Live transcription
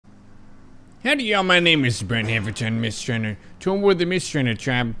Howdy y'all, my name is Brent Hefferton, Mist Trainer, joined with the Mist Trainer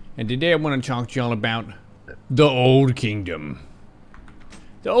tribe, and today I want to talk to y'all about the Old Kingdom.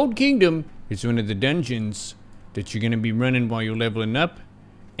 The Old Kingdom is one of the dungeons that you're going to be running while you're leveling up,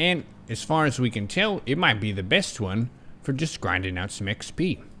 and as far as we can tell, it might be the best one for just grinding out some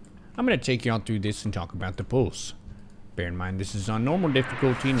XP. I'm going to take y'all through this and talk about the pulls. Bear in mind this is on normal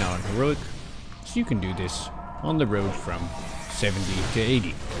difficulty, not on heroic, so you can do this on the road from 70 to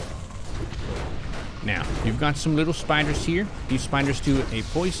 80. Now, you've got some little spiders here. These spiders do a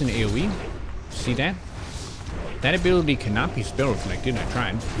poison AoE. See that? That ability cannot be spell reflected. I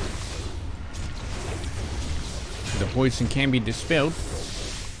tried. The poison can be dispelled,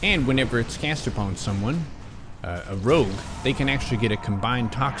 and whenever it's cast upon someone, a rogue, they can actually get a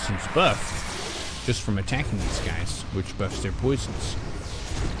combined toxins buff just from attacking these guys, which buffs their poisons.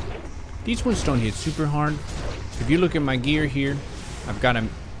 These ones don't hit super hard. If you look at my gear here, I've got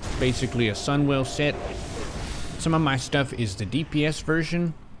basically a Sunwell set. Some of my stuff is the DPS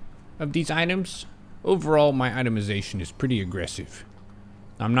version of these items. Overall, my itemization is pretty aggressive.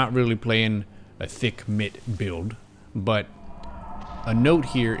 I'm not really playing a thick mitt build, but a note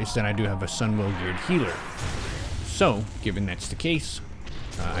here is that I do have a Sunwell geared healer. So, given that's the case,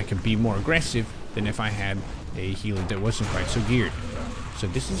 I can be more aggressive than if I had a healer that wasn't quite so geared. So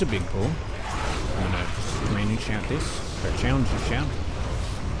this is a big pull. I'm gonna just commanding shout this, or challenging shout.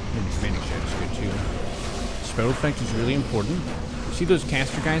 Maybe commanding shout is good too. Spell reflect is really important. See those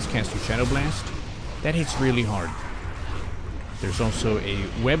caster guys cast your Shadow Blast? That hits really hard. There's also a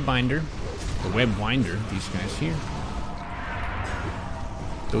web binder, the web winder, these guys here.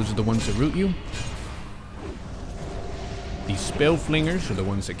 Those are the ones that root you. These spell flingers are the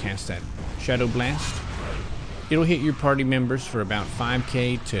ones that cast that Shadow Blast. It'll hit your party members for about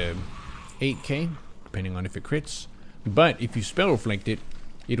 5k to 8k, depending on if it crits. But if you spell reflect it,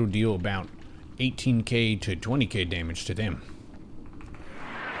 it'll deal about 18k to 20k damage to them.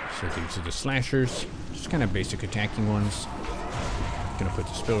 So these are the slashers, just kind of basic attacking ones. Gonna put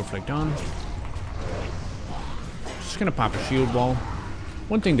the spell reflect on. Just gonna pop a shield wall.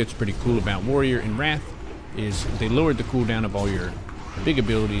 One thing that's pretty cool about Warrior and Wrath is they lowered the cooldown of all your big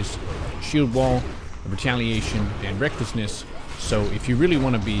abilities, shield wall, retaliation, and recklessness. So if you really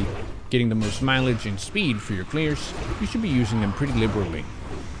want to be getting the most mileage and speed for your clears, you should be using them pretty liberally.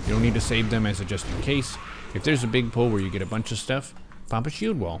 You don't need to save them as a just in case. If there's a big pull where you get a bunch of stuff, pop a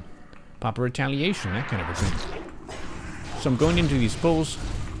shield wall, pop a retaliation, that kind of a thing. So I'm going into these pulls,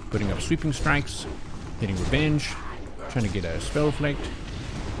 putting up sweeping strikes, hitting revenge, trying to get a spell reflect.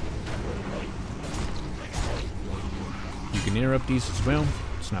 You can interrupt these as well,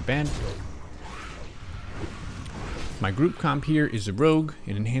 it's not bad. My group comp here is a rogue,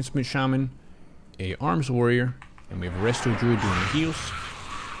 an enhancement shaman, a arms warrior, and we have a resto druid doing the heals.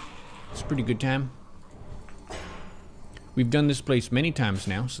 It's a pretty good time. We've done this place many times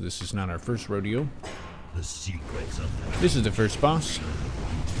now, so this is not our first rodeo. This is the first boss.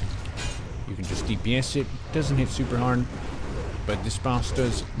 You can just DPS it. Doesn't hit super hard, but this boss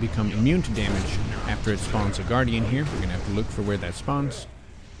does become immune to damage after it spawns a guardian here. We're gonna have to look for where that spawns.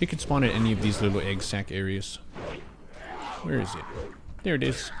 It could spawn at any of these little egg sac areas. Where is it? There it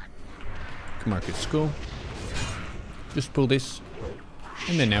is. Can mark its skull. Just pull this,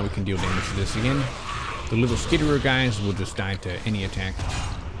 and then now we can deal damage to this again. The little skitterer guys will just die to any attack.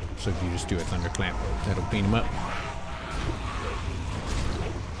 So if you just do a thunderclap, that'll clean them up.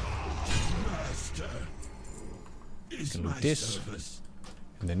 Can loot this.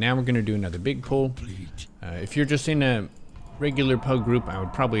 And then now we're gonna do another big pull. If you're just in a regular pug group, I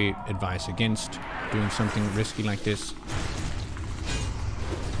would probably advise against doing something risky like this.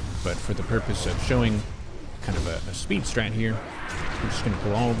 But for the purpose of showing kind of a speed strat here, I'm just gonna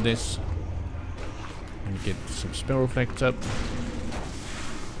pull all of this and get some spell reflects up.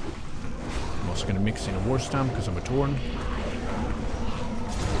 I'm also gonna mix in a war stomp because I'm a Tauren.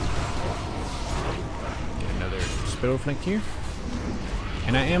 Get another spell reflect here.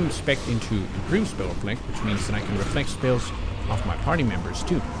 And I am spec'd into improved spell reflect, which means that I can reflect spells off my party members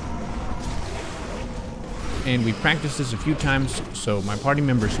too. And we've practiced this a few times, so my party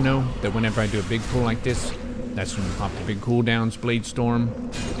members know that whenever I do a big pull like this, that's when we pop the big cooldowns, Blade Storm,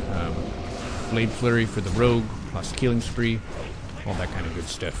 Blade Flurry for the rogue, plus Killing Spree, all that kind of good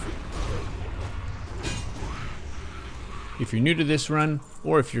stuff. If you're new to this run,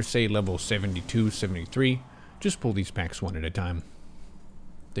 or if you're say level 72, 73, just pull these packs one at a time.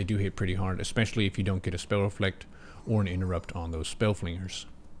 They do hit pretty hard, especially if you don't get a spell reflect or an interrupt on those spell flingers.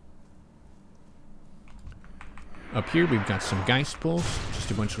 Up here we've got some Geist pulls,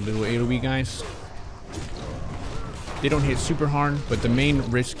 just a bunch of little AoE guys. They don't hit super hard, but the main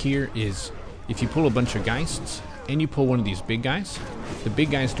risk here is if you pull a bunch of Geists and you pull one of these big guys, the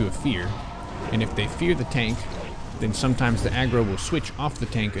big guys do a fear, and if they fear the tank, then sometimes the aggro will switch off the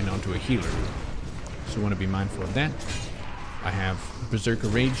tank and onto a healer. So you want to be mindful of that. I have Berserker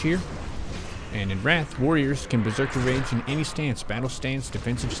Rage here, and in Wrath, warriors can Berserker Rage in any stance: battle stance,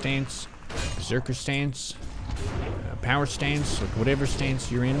 defensive stance, Berserker stance, power stance, like whatever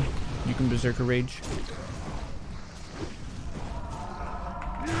stance you're in, you can Berserker Rage.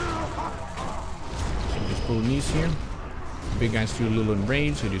 So just pulling these here. The big guys do a little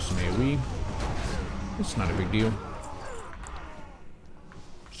enrage, they do some AoE. It's not a big deal.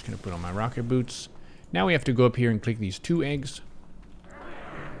 Just gonna put on my rocket boots. Now we have to go up here and click these 2 eggs.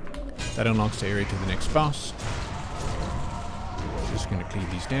 That unlocks the area to the next boss. Just gonna cleave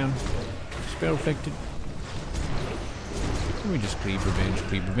these down. Spell affected. And we just cleave revenge,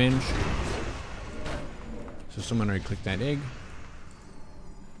 cleave revenge. So someone already clicked that egg.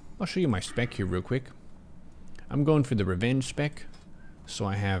 I'll show you my spec here real quick. I'm going for the revenge spec. So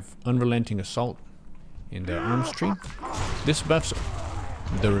I have Unrelenting Assault in the arms tree. This buffs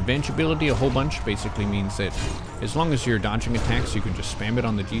the revenge ability a whole bunch. Basically means that as long as you're dodging attacks, you can just spam it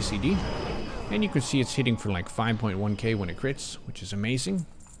on the GCD. And you can see it's hitting for like 5.1k when it crits, which is amazing.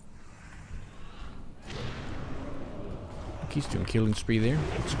 He's doing killing spree there.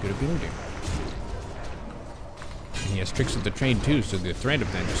 That's a good ability. And he has Tricks of the Trade too, so the threat of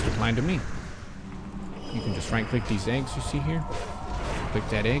that just applied to me. You can just right click these eggs you see here. Click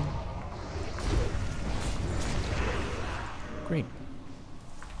that egg. Great.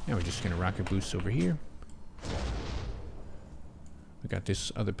 Now we're just gonna rocket boost over here. We got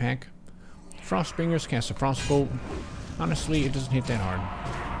this other pack. Frostbringers cast a Frostbolt. Honestly, it doesn't hit that hard.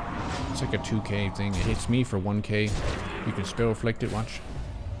 It's like a 2k thing. It hits me for 1k. You can spell reflect it, watch.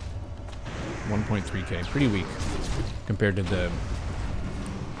 1.3k, pretty weak compared to the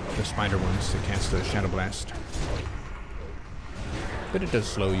spider ones that cast the Shadow Blast. But it does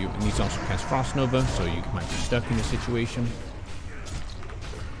slow you, and these also cast Frost Nova, so you might be stuck in a situation.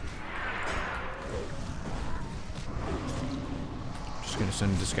 Just gonna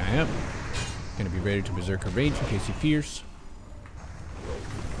send this guy up. Gonna be ready to Berserker Rage in case he fears.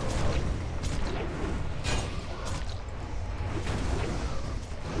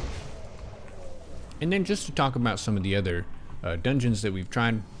 And then just to talk about some of the other dungeons that we've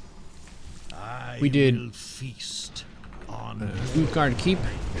tried. We did feast on Utgard Keep,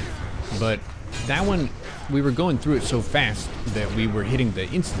 but that one, we were going through it so fast that we were hitting the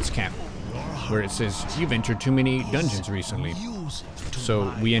instance cap where it says, you've entered too many dungeons recently.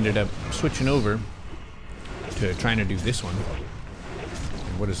 So we ended up switching over to trying to do this one.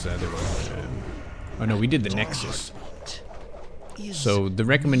 And what is the other one? Oh no, we did the Nexus. So the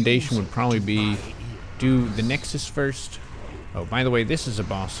recommendation would probably be do the Nexus first. Oh, by the way, this is a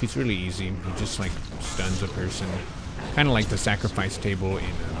boss. He's really easy. He just like stuns a person. Kind of like the sacrifice table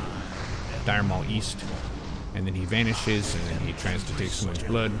in Dire Maul East. And then he vanishes and then he tries to take someone's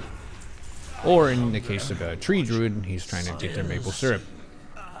blood. Or in the case of a tree druid, he's trying to get their maple syrup.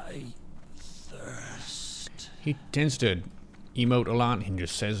 He tends to emote a lot and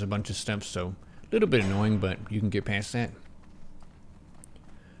just says a bunch of stuff, so a little bit annoying, but you can get past that.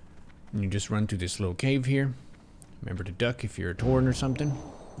 And you just run through this little cave here. Remember to duck if you're a Tauren or something.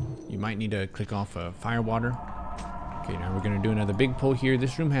 You might need to click off fire water. Okay, now we're going to do another big pull here.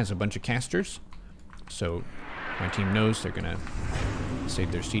 This room has a bunch of casters, so my team knows they're going to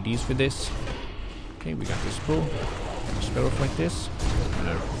save their CDs for this. Okay, we got this pull. Spell reflect this. I'm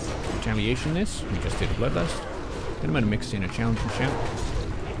going to retaliation this. We just did a bloodlust. Then I'm going to mix in a challenge and shout.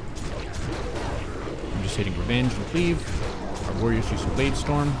 I'm just hitting revenge and cleave. Our warriors use some blade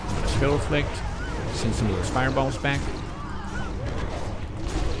storm. I'm going to spell reflect. Send some of those fireballs back.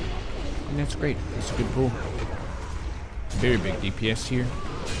 And that's great. That's a good pull. Very big DPS here.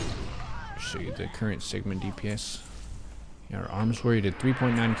 Show you the current segment DPS. Yeah, our arms warrior did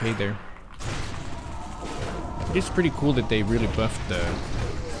 3.9k there. It is pretty cool that they really buffed the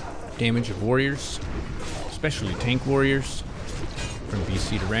damage of warriors, especially tank warriors. From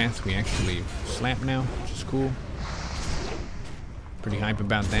BC to Wrath, we actually slap now, which is cool. Pretty hype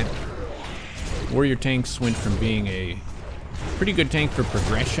about that. Warrior tanks went from being a pretty good tank for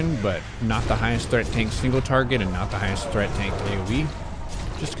progression, but not the highest threat tank single target and not the highest threat tank AoE.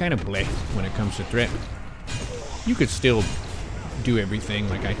 Just kind of bleh when it comes to threat. You could still do everything,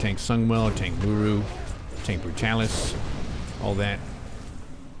 like I tank Sungwell, tank Muru, tank Brutalis, all that.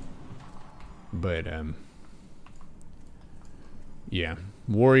 But, yeah.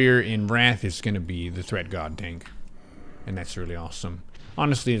 Warrior in Wrath is going to be the threat god tank. And that's really awesome.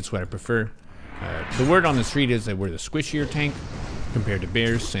 Honestly, it's what I prefer. The word on the street is that we're the squishier tank, compared to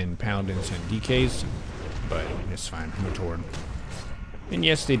bears and paladins and DKs, but it's fine. I'm a Tauren. And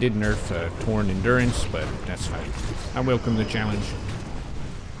yes, they did nerf Tauren endurance, but that's fine. I welcome the challenge.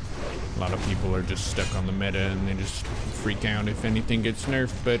 A lot of people are just stuck on the meta and they just freak out if anything gets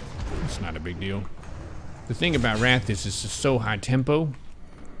nerfed, but it's not a big deal. The thing about Wrath is it's just so high tempo.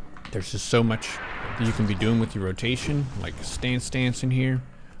 There's just so much that you can be doing with your rotation, like stance in here.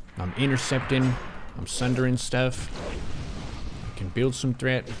 I'm intercepting, I'm sundering stuff. I can build some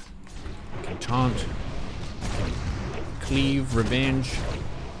threat. I can taunt. I can cleave, revenge.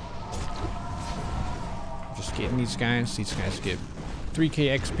 Just getting these guys. These guys get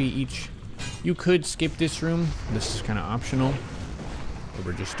 3k XP each. You could skip this room. This is kind of optional. But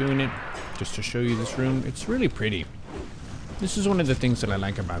we're just doing it just to show you this room. It's really pretty. This is one of the things that I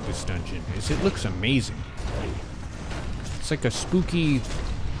like about this dungeon, is it looks amazing. It's like a spooky,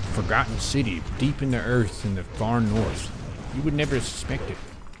 forgotten city deep in the earth in the far north. You would never suspect it.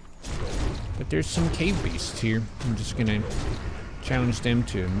 But there's some cave beasts here. I'm just gonna challenge them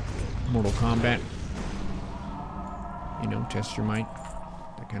to Mortal Kombat. You know, test your might,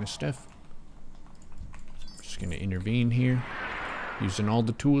 that kind of stuff. Just gonna intervene here, using all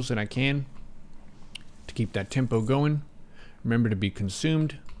the tools that I can to keep that tempo going. Remember to be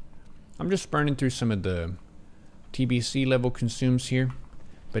consumed. I'm just burning through some of the TBC level consumes here.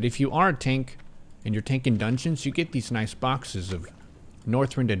 But if you are a tank and you're tanking dungeons, you get these nice boxes of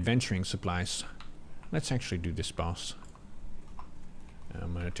Northrend adventuring supplies. Let's actually do this boss.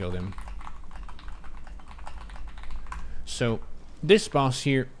 I'm gonna tell them. So this boss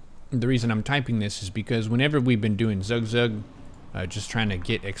here, the reason I'm typing this is because whenever we've been doing Zug Zug, just trying to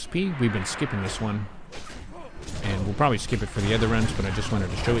get XP, we've been skipping this one. And we'll probably skip it for the other runs, but I just wanted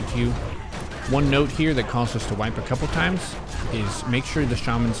to show it to you. One note here that caused us to wipe a couple times is make sure the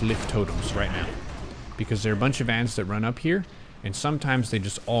shamans lift totems right now. Because there are a bunch of ads that run up here, and sometimes they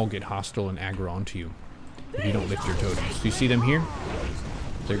just all get hostile and aggro onto you if you don't lift your totems. Do you see them here?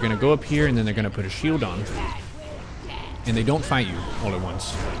 They're going to go up here and then they're going to put a shield on. And they don't fight you all at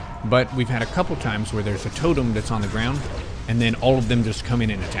once. But we've had a couple times where there's a totem that's on the ground, and then all of them just come in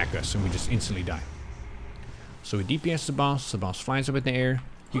and attack us, and we just instantly die. So we DPS the boss flies up in the air.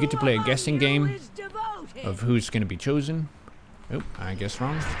 You get to play a guessing game of who's going to be chosen. Oh, I guess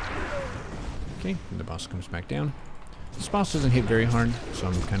wrong. Okay, and the boss comes back down. This boss doesn't hit very hard, so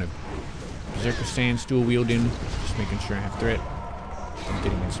I'm kind of berserker stance, dual wielding, just making sure I have threat. I'm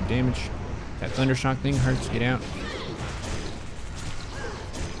getting in some damage. That thundershock thing hurts, get out.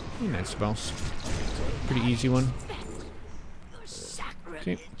 And that's the boss. Pretty easy one.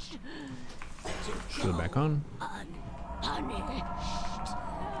 Okay. Shield back on.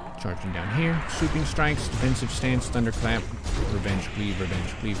 Charging down here. Sweeping strikes, defensive stance, thunderclap, revenge cleave, revenge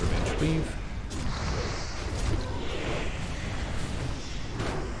cleave, revenge cleave.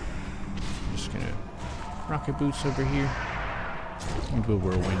 Just gonna rocket boots over here. Into a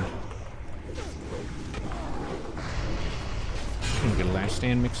whirlwind. Gonna get a last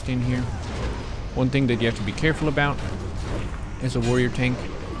stand mixed in here. One thing that you have to be careful about as a warrior tank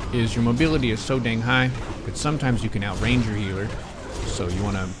is your mobility is so dang high that sometimes you can outrange your healer. So you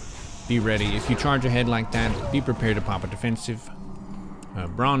want to be ready. If you charge ahead like that, be prepared to pop a defensive.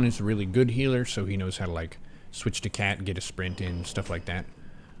 Braun is a really good healer, so he knows how to like switch to cat, get a sprint in, stuff like that.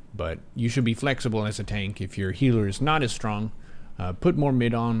 But you should be flexible as a tank. If your healer is not as strong, put more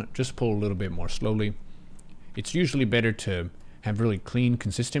mid on, just pull a little bit more slowly. It's usually better to have really clean,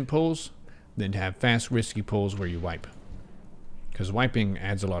 consistent pulls than to have fast, risky pulls where you wipe. Because wiping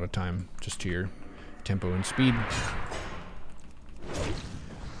adds a lot of time just to your tempo and speed.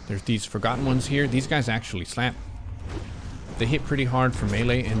 There's these forgotten ones here. These guys actually slap. They hit pretty hard for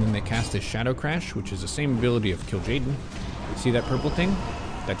melee, and then they cast this Shadow Crash, which is the same ability of Kill Jaden. See that purple thing?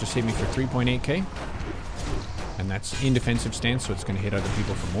 That just hit me for 3.8k. And that's in defensive stance, so it's going to hit other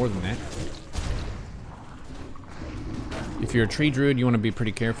people for more than that. If you're a tree druid, you want to be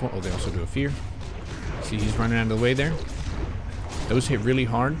pretty careful. Oh, they also do a fear. See, he's running out of the way there. Those hit really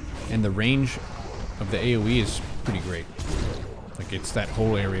hard, and the range of the AoE is pretty great. Like, it's that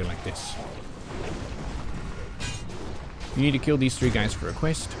whole area like this. You need to kill these 3 guys for a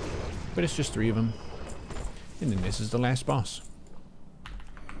quest, but it's just 3 of them. And then this is the last boss.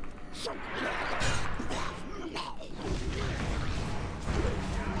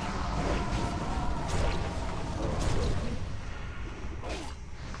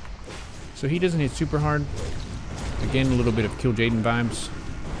 So he doesn't hit super hard. Again, a little bit of Kill Jaden vibes,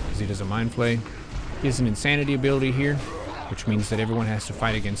 because he does a mind flay. He has an insanity ability here, which means that everyone has to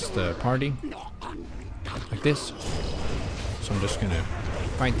fight against the party. Like this. So I'm just gonna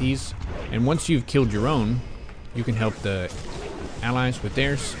fight these. And once you've killed your own, you can help the allies with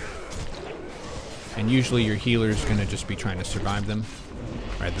theirs. And usually your healer is going to just be trying to survive them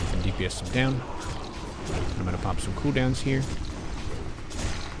rather than DPS them down. I'm going to pop some cooldowns here.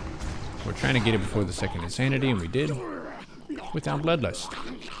 We're trying to get it before the second insanity, and we did without bloodlust.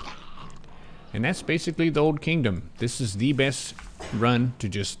 And that's basically the Old Kingdom. This is the best run to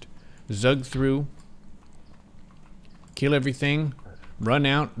just zug through, kill everything, run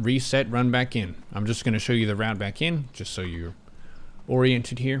out, reset, run back in. I'm just going to show you the route back in, just so you're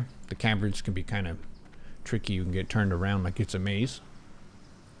oriented here. The caverns can be kind of tricky. You can get turned around like it's a maze.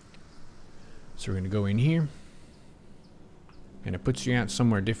 So we're going to go in here, and it puts you out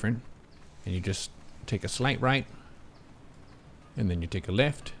somewhere different. And you just take a slight right, and then you take a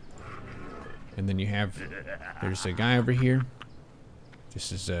left, and then you have, there's a guy over here.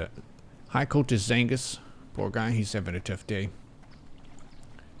 This is High Cultist Zangus. Poor guy, he's having a tough day.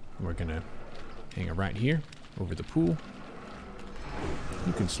 We're gonna hang it right here over the pool.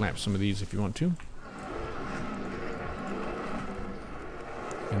 You can slap some of these if you want to.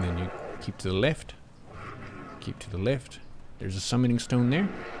 And then you keep to the left. Keep to the left. There's a summoning stone there.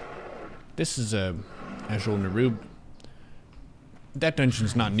 This is a Azul Nerub. That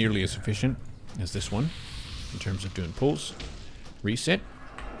dungeon's not nearly as efficient as this one in terms of doing pulls. Reset,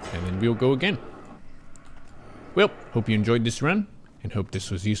 and then we'll go again. Well, hope you enjoyed this run, and hope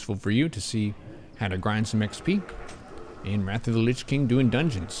this was useful for you to see how to grind some XP in Wrath of the Lich King doing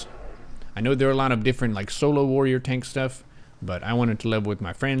dungeons. I know there are a lot of different like solo warrior tank stuff, but I wanted to level with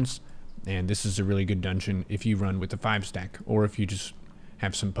my friends, and this is a really good dungeon if you run with a 5-stack, or if you just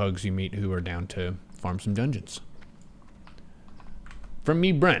have some pugs you meet who are down to farm some dungeons. From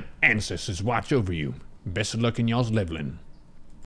me, Brent, ancestors watch over you. Best of luck in y'all's leveling.